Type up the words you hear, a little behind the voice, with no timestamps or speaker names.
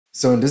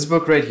So in this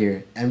book right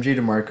here, MJ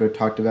DeMarco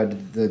talked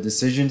about the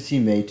decisions he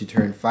made to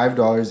turn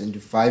 $5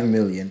 into 5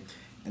 million,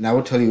 and I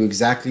will tell you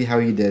exactly how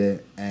he did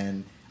it,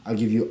 and I'll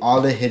give you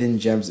all the hidden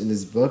gems in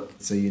this book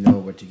so you know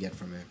what to get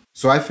from it.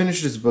 So I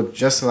finished this book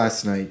just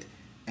last night,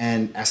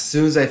 and as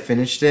soon as I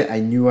finished it,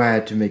 I knew I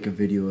had to make a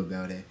video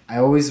about it. I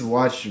always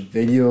watch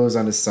videos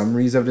on the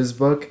summaries of this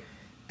book,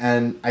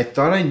 and I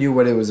thought I knew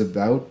what it was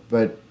about,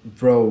 but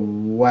bro,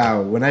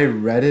 wow, when I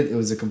read it, it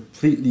was a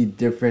completely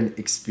different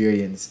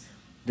experience.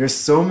 There's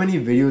so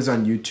many videos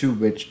on YouTube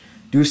which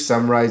do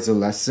summarize the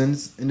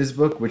lessons in this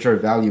book, which are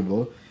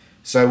valuable,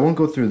 so I won't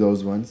go through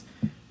those ones.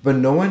 But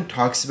no one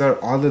talks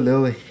about all the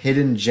little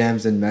hidden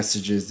gems and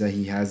messages that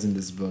he has in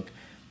this book.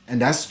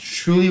 And that's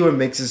truly what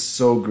makes it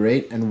so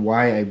great and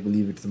why I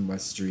believe it's a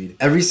must read.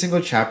 Every single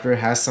chapter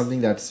has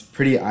something that's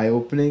pretty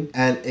eye-opening,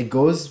 and it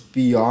goes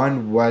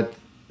beyond what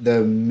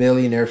the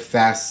Millionaire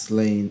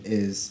Fastlane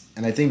is.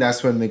 And I think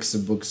that's what makes the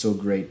book so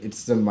great.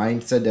 It's the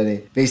mindset that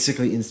it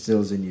basically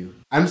instills in you.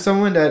 I'm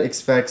someone that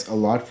expects a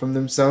lot from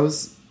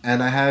themselves,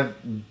 and I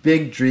have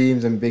big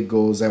dreams and big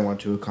goals I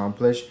want to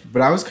accomplish.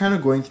 But I was kind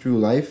of going through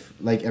life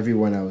like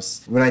everyone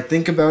else. When I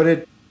think about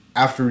it,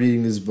 after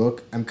reading this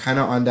book, I'm kind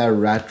of on that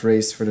rat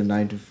race for the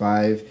 9 to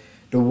 5.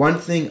 The one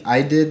thing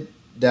I did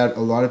that a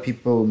lot of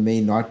people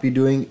may not be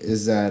doing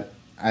is that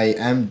I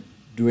am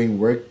doing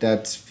work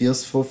that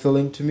feels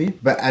fulfilling to me.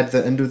 But at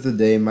the end of the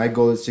day, my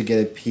goal is to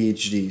get a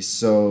PhD.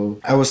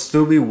 So I will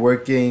still be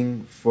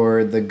working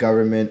for the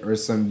government or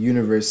some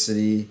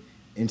university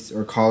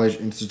or college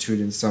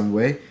institute in some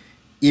way,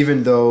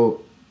 even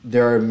though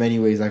there are many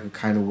ways I could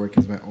kind of work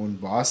as my own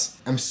boss.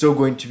 I'm still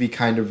going to be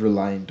kind of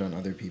reliant on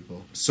other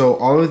people. So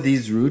all of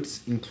these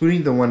routes,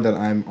 including the one that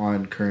I'm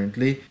on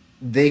currently,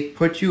 they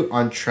put you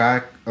on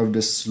track of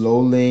the slow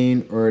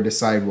lane or the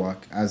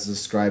sidewalk as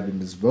described in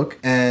this book.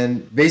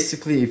 And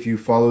basically, if you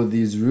follow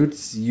these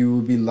routes, you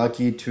will be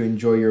lucky to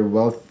enjoy your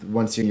wealth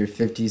once you're in your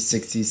 50s,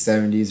 60s,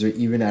 70s, or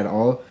even at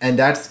all. And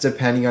that's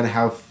depending on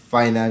how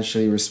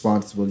financially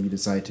responsible you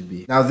decide to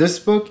be. Now, this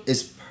book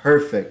is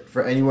perfect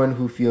for anyone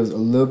who feels a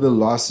little bit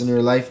lost in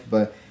their life,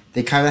 but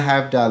they kind of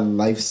have that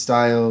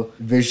lifestyle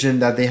vision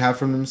that they have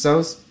from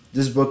themselves.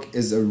 This book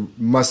is a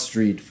must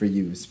read for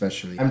you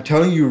especially. I'm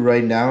telling you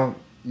right now,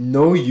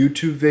 no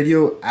YouTube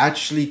video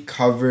actually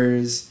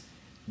covers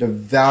the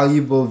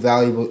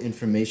valuable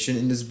information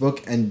in this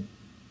book and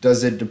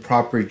does it the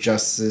proper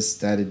justice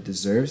that it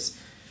deserves.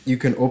 You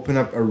can open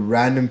up a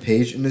random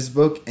page in this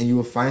book and you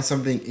will find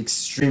something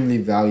extremely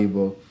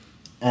valuable.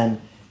 And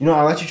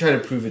I'll let you try to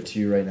prove it to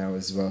you right now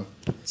as well.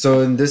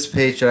 So in this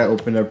page that I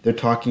opened up, they're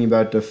talking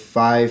about the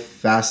 5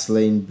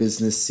 Fastlane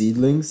business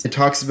seedlings. It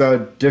talks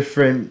about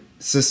different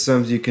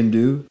systems you can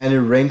do, and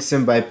it ranks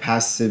them by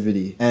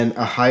passivity. And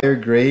a higher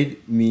grade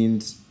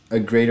means a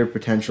greater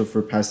potential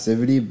for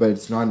passivity, but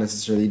it's not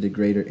necessarily the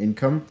greater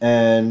income.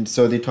 And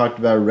so they talked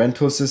about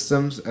rental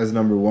systems as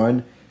number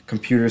 1,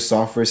 computer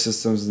software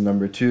systems as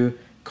number 2,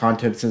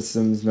 content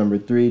systems number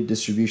 3,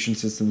 distribution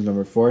systems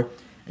number 4,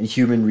 and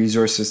human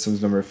resource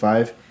systems number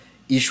 5.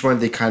 Each one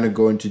they kind of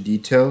go into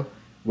detail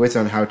with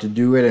on how to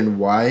do it and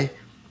why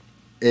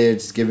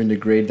it's given the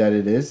grade that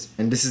it is.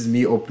 And this is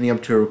me opening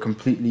up to a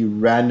completely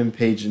random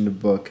page in the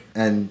book.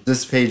 And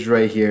this page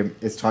right here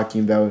is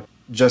talking about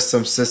just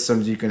some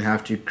systems you can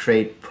have to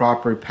create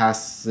proper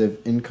passive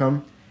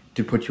income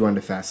to put you on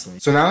the fast lane.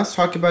 So now let's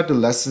talk about the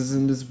lessons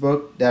in this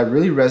book that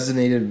really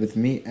resonated with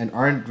me and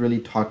aren't really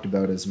talked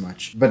about as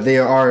much, but they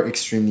are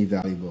extremely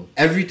valuable.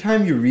 Every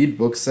time you read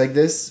books like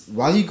this,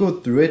 while you go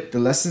through it, the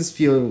lessons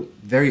feel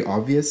very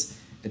obvious.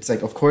 It's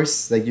like, of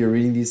course, like you're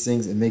reading these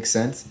things, it makes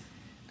sense.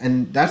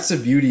 And that's the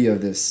beauty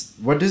of this.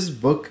 What this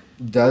book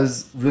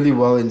does really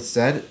well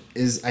instead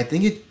is I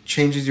think it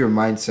changes your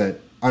mindset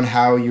on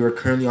how you're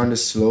currently on the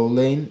slow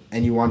lane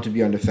and you want to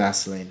be on the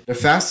fast lane. The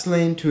fast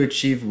lane to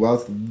achieve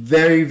wealth,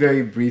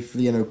 very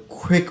briefly and a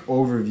quick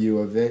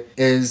overview of it,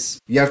 is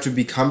you have to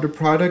become the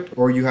product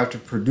or you have to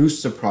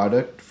produce the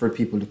product for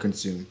people to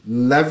consume.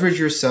 Leverage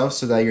yourself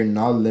so that you're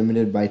not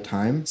limited by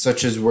time,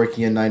 such as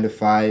working a 9 to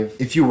 5.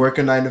 If you work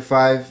a 9 to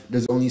 5,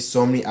 there's only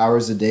so many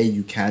hours a day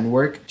you can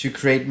work to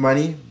create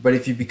money. But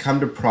if you become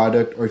the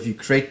product or if you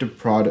create the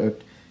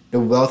product,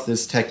 the wealth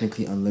is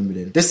technically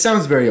unlimited. This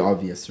sounds very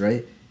obvious,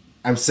 right?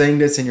 I'm saying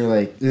this and you're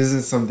like, this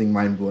isn't something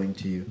mind-blowing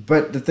to you.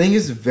 But the thing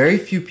is, very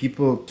few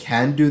people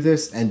can do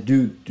this and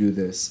do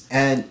this.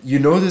 And you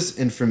know this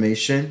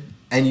information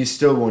and you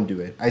still won't do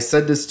it. I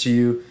said this to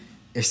you,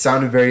 it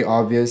sounded very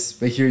obvious,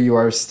 but here you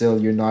are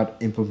still, you're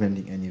not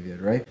implementing any of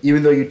it, right?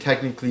 Even though you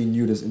technically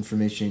knew this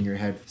information in your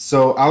head.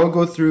 So I will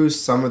go through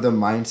some of the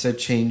mindset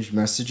change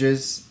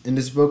messages in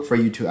this book for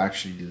you to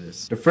actually do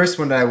this. The first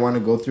one that I want to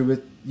go through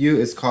with you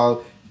is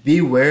called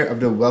Beware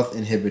of the Wealth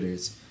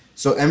Inhibitors.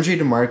 So MJ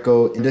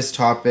DeMarco, in this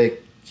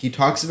topic, he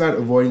talks about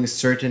avoiding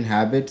certain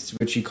habits,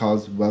 which he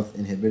calls wealth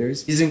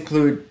inhibitors. These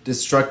include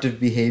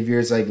destructive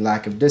behaviors like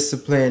lack of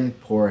discipline,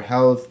 poor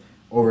health,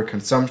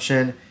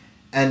 overconsumption,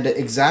 and the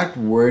exact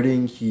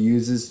wording he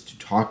uses to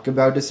talk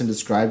about this and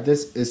describe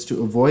this is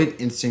to avoid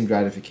instant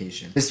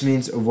gratification. This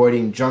means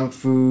avoiding junk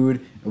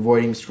food,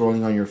 avoiding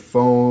scrolling on your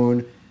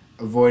phone,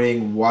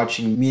 avoiding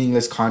watching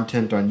meaningless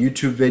content on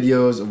YouTube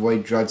videos,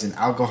 avoid drugs and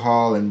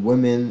alcohol and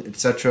women,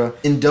 etc.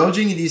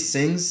 Indulging in these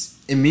things,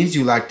 it means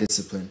you lack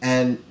discipline.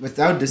 And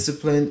without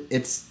discipline,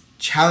 it's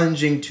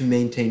challenging to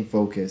maintain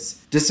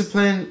focus.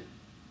 Discipline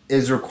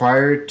is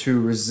required to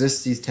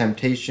resist these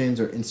temptations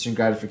or instant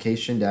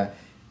gratification that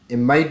it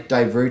might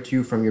divert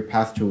you from your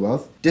path to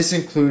wealth. This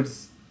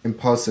includes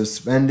impulsive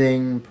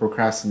spending,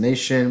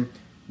 procrastination,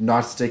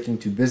 not sticking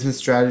to business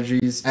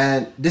strategies.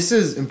 And this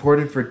is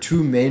important for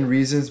two main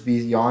reasons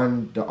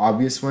beyond the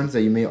obvious ones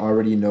that you may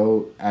already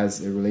know as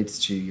it relates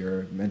to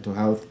your mental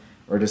health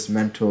or just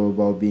mental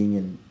well-being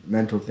and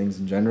mental things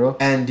in general.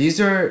 And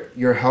these are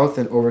your health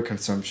and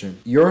overconsumption.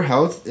 Your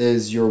health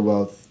is your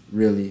wealth,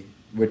 really,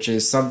 which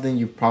is something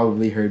you've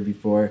probably heard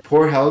before.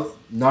 Poor health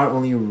not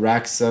only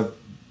racks up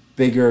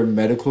bigger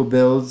medical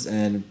bills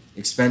and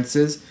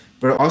expenses,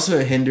 but it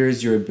also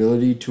hinders your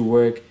ability to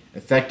work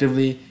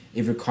effectively.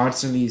 If you're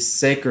constantly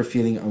sick or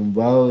feeling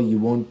unwell, you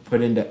won't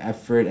put in the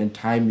effort and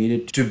time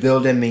needed to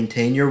build and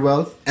maintain your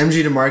wealth.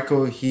 MJ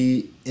DeMarco,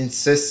 he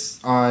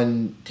insists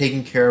on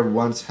taking care of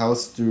one's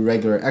health through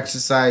regular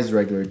exercise,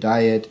 regular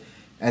diet,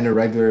 and a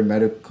regular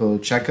medical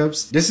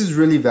checkups. This is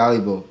really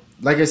valuable.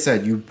 Like I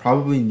said, you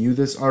probably knew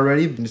this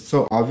already, but it's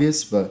so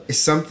obvious, but it's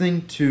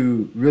something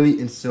to really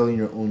instill in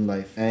your own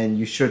life, and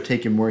you should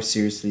take it more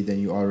seriously than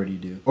you already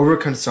do.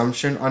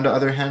 Overconsumption, on the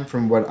other hand,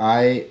 from what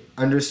I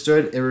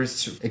understood, it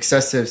was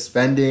excessive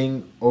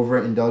spending,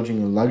 overindulging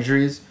in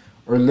luxuries,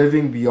 or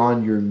living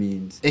beyond your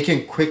means. It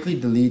can quickly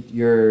delete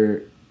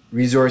your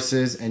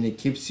resources, and it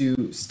keeps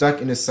you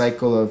stuck in a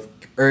cycle of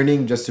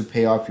earning just to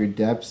pay off your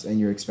debts and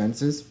your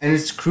expenses. And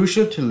it's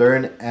crucial to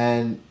learn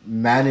and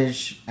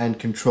manage and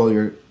control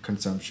your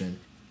consumption.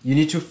 You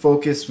need to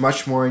focus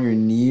much more on your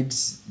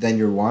needs than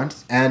your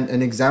wants. And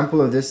an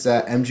example of this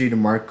that MJ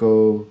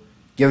DeMarco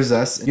gives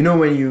us, you know,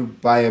 when you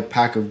buy a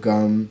pack of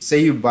gum, say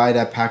you buy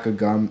that pack of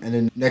gum and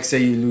then next day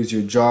you lose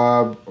your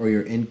job or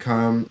your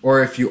income,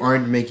 or if you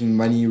aren't making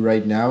money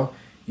right now,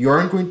 you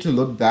aren't going to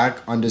look back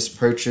on this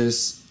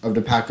purchase of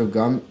the pack of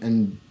gum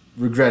and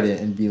regret it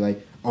and be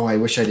like, oh, I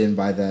wish I didn't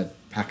buy that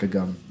pack of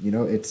gum. You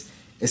know, it's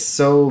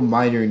so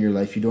minor in your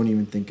life, you don't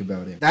even think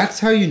about it. That's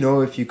how you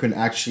know if you can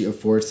actually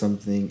afford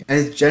something. And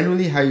it's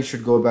generally how you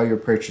should go about your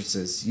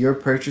purchases. Your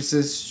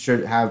purchases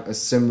should have a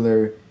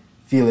similar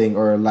feeling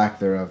or a lack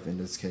thereof in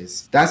this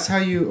case. That's how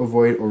you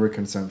avoid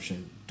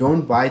overconsumption.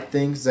 Don't buy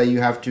things that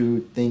you have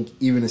to think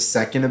even a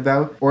second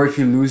about, or if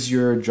you lose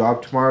your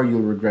job tomorrow,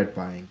 you'll regret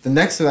buying. The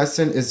next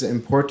lesson is the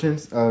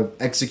importance of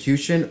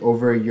execution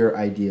over your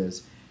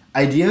ideas.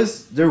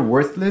 Ideas, they're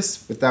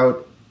worthless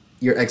without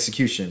your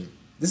execution.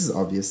 This is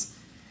obvious.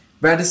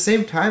 But at the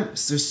same time,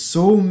 there's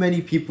so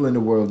many people in the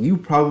world, you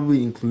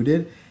probably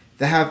included,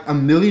 that have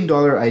 $1 million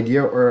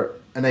idea or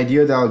an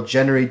idea that will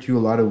generate you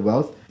a lot of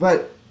wealth.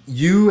 But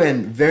you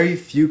and very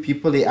few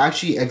people, they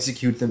actually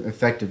execute them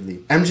effectively.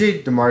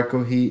 MJ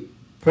DeMarco, he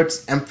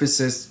puts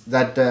emphasis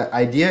that the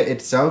idea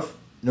itself,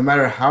 no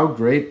matter how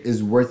great,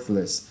 is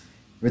worthless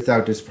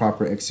without this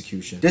proper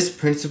execution. This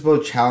principle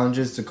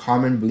challenges the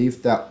common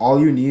belief that all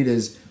you need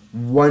is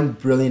one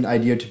brilliant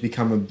idea to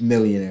become a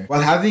millionaire.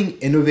 While having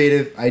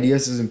innovative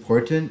ideas is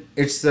important,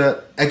 it's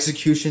the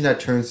execution that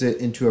turns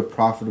it into a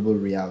profitable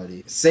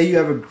reality. Say you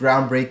have a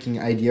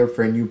groundbreaking idea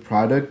for a new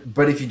product,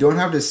 but if you don't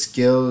have the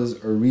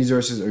skills or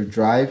resources or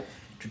drive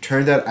to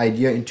turn that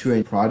idea into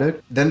a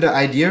product, then the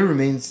idea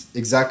remains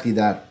exactly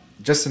that,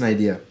 just an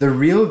idea. The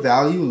real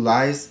value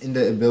lies in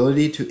the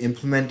ability to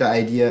implement the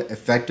idea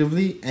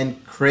effectively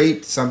and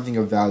create something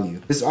of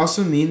value. This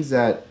also means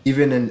that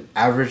even an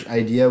average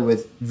idea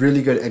with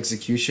really good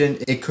execution,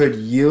 it could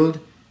yield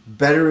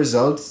better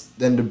results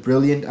than the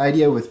brilliant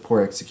idea with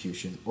poor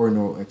execution or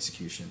no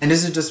execution. And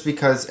this is just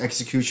because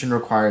execution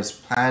requires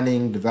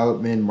planning,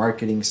 development,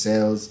 marketing,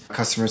 sales,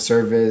 customer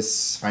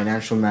service,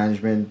 financial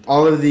management.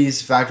 All of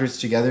these factors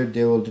together,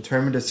 they will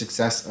determine the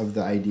success of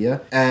the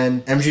idea.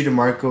 And MJ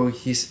DeMarco,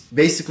 he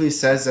basically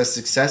says that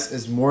success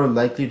is more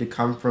likely to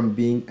come from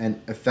being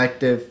an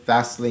effective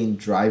Fastlane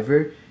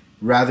driver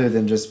rather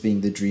than just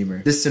being the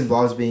dreamer. This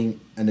involves being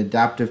an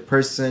adaptive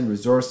person,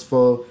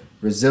 resourceful,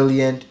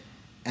 resilient,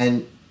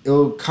 and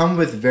it'll come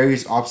with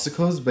various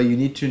obstacles, but you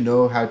need to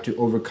know how to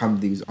overcome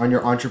these on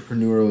your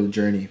entrepreneurial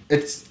journey.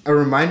 It's a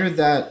reminder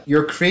that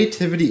your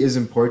creativity is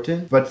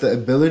important, but the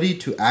ability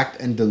to act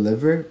and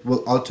deliver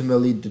will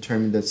ultimately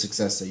determine the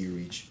success that you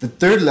reach. The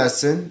third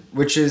lesson,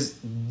 which is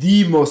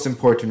the most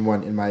important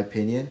one in my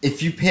opinion,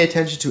 if you pay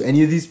attention to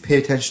any of these, pay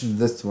attention to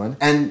this one,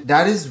 and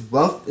that is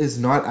wealth is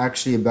not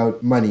actually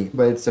about money,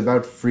 but it's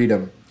about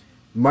freedom.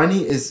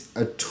 Money is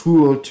a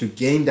tool to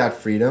gain that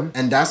freedom,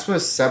 and that's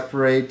what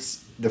separates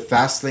the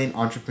fast lane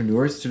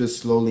entrepreneurs to the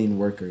slow lane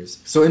workers.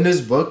 So in this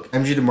book,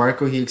 MJ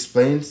DeMarco, he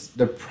explains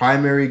the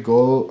primary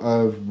goal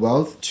of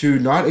wealth to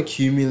not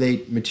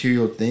accumulate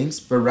material things,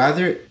 but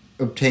rather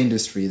obtain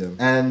this freedom.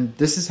 And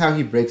this is how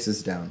he breaks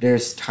this down.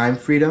 There's time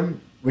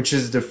freedom, which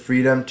is the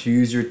freedom to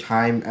use your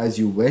time as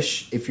you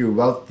wish. If you're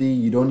wealthy,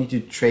 you don't need to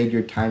trade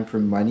your time for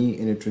money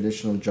in a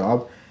traditional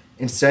job.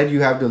 Instead,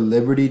 you have the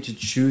liberty to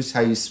choose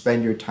how you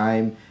spend your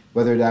time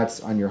whether that's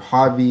on your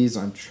hobbies,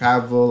 on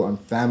travel, on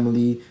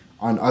family,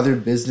 on other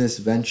business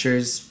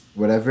ventures,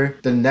 whatever.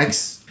 The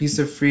next piece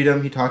of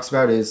freedom he talks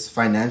about is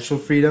financial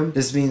freedom.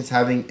 This means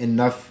having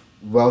enough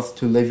wealth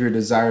to live your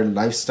desired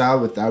lifestyle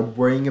without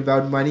worrying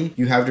about money.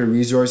 You have the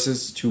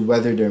resources to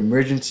weather the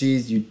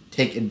emergencies, you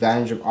take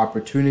advantage of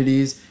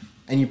opportunities,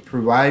 and you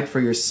provide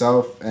for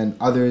yourself and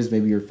others,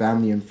 maybe your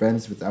family and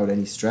friends, without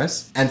any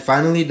stress. And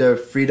finally, the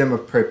freedom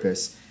of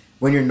purpose.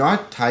 When you're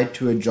not tied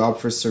to a job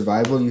for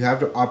survival, you have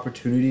the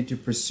opportunity to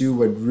pursue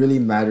what really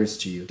matters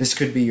to you. This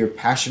could be your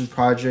passion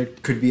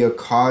project, could be a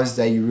cause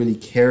that you really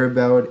care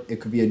about,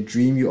 it could be a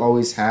dream you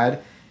always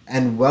had,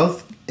 and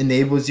wealth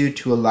enables you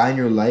to align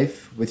your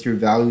life with your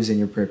values and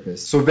your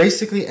purpose. So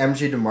basically,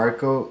 MJ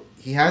DeMarco,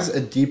 he has a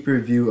deeper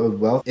view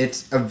of wealth.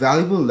 It's a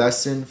valuable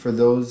lesson for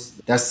those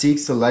that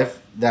seeks a life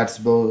that's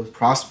both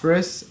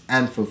prosperous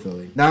and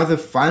fulfilling. Now, the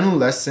final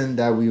lesson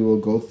that we will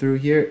go through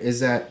here is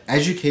that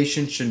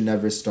education should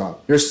never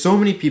stop. There's so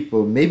many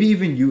people, maybe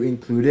even you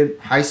included,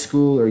 high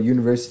school or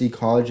university,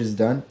 college is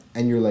done,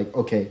 and you're like,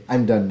 okay,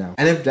 I'm done now.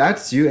 And if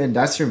that's you and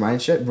that's your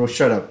mindset, bro,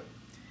 shut up.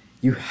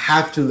 You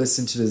have to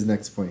listen to this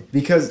next point,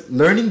 because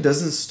learning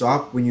doesn't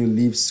stop when you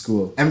leave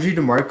school. MJ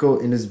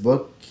DeMarco, in his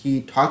book,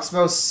 he talks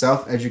about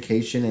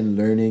self-education and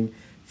learning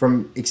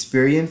from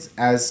experience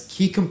as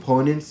key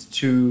components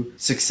to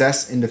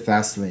success in the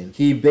fast lane.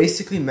 He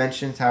basically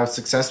mentions how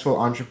successful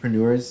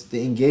entrepreneurs,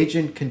 they engage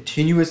in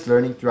continuous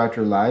learning throughout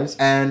their lives,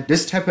 and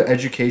this type of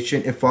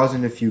education, it falls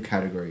in a few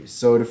categories.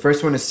 So the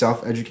first one is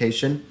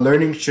self-education.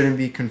 Learning shouldn't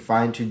be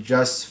confined to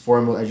just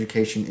formal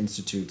education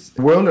institutes.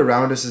 The world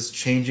around us is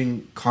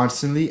changing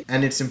constantly,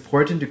 and it's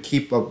important to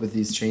keep up with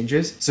these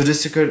changes. So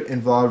this could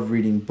involve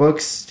reading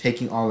books,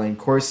 taking online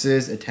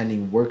courses,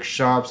 attending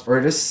workshops, or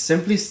just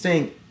simply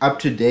staying up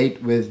to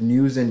date with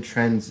news and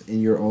trends in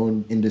your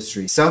own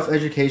industry.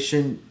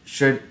 Self-education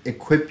should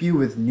equip you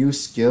with new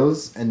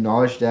skills and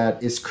knowledge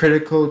that is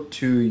critical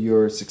to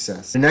your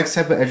success. The next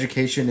type of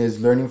education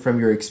is learning from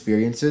your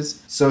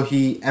experiences. So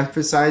he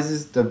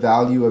emphasizes the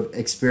value of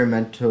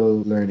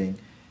experimental learning.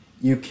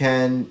 You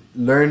can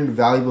learn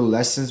valuable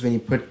lessons when you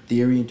put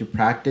theory into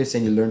practice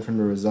and you learn from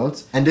the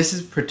results. And this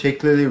is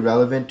particularly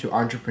relevant to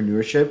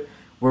entrepreneurship,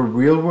 where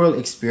real-world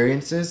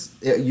experiences,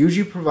 it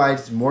usually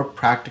provides more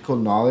practical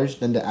knowledge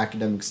than the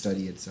academic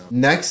study itself.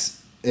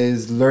 Next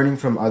is learning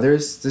from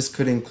others. This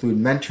could include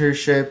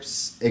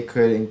mentorships, it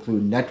could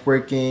include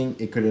networking,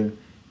 it could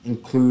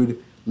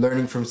include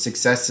learning from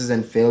successes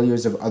and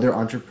failures of other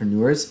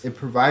entrepreneurs. It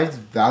provides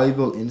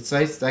valuable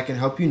insights that can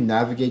help you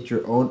navigate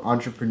your own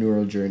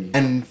entrepreneurial journey.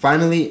 And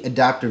finally,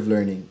 adaptive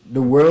learning.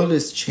 The world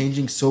is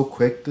changing so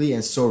quickly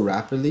and so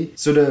rapidly,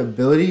 so the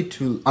ability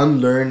to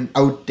unlearn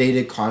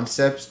outdated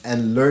concepts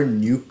and learn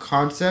new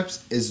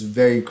concepts is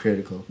very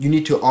critical. You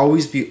need to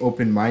always be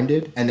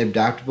open-minded and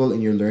adaptable in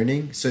your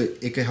learning, so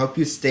it can help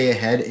you stay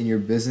ahead in your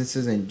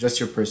businesses and just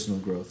your personal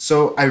growth.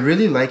 So I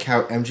really like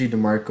how MJ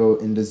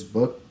DeMarco in this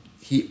book,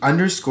 he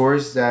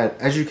underscores that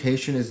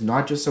education is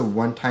not just a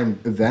one-time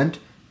event,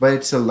 but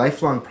it's a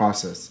lifelong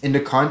process. In the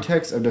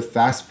context of the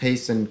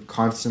fast-paced and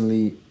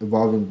constantly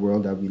evolving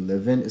world that we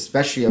live in,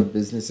 especially of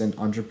business and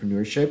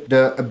entrepreneurship,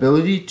 the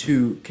ability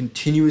to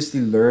continuously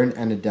learn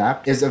and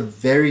adapt is a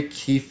very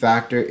key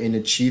factor in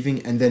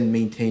achieving and then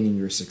maintaining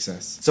your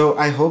success. So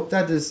I hope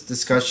that this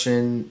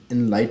discussion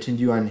enlightened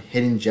you on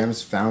hidden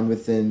gems found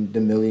within the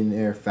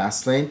Millionaire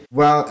Fastlane.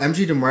 While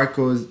MJ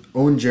DeMarco's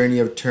own journey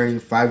of turning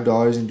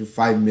 $5 into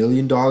 $5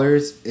 million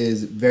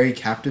is very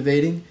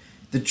captivating,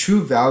 the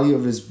true value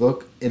of his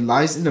book, it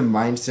lies in the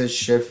mindset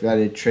shift that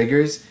it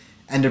triggers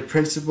and the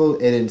principle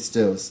it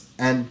instills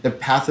and the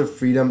path of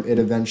freedom it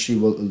eventually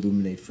will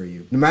illuminate for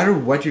you. No matter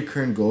what your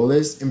current goal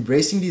is,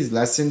 embracing these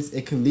lessons,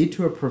 it can lead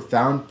to a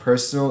profound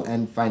personal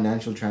and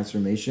financial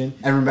transformation.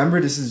 And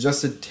remember, this is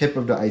just the tip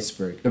of the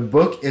iceberg. The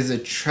book is a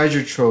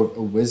treasure trove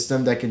of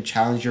wisdom that can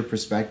challenge your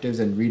perspectives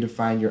and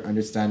redefine your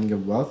understanding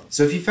of wealth.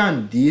 So if you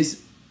found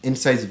these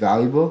insights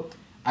valuable,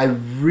 I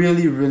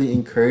really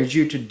encourage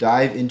you to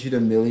dive into the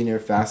Millionaire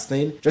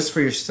Fastlane just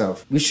for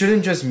yourself. We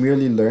shouldn't just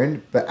merely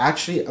learn, but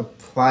actually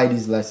apply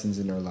these lessons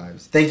in our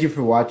lives. Thank you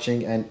for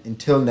watching, and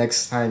until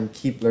next time,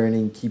 keep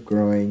learning, keep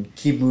growing,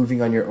 keep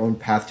moving on your own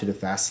path to the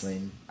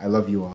Fastlane. I love you all.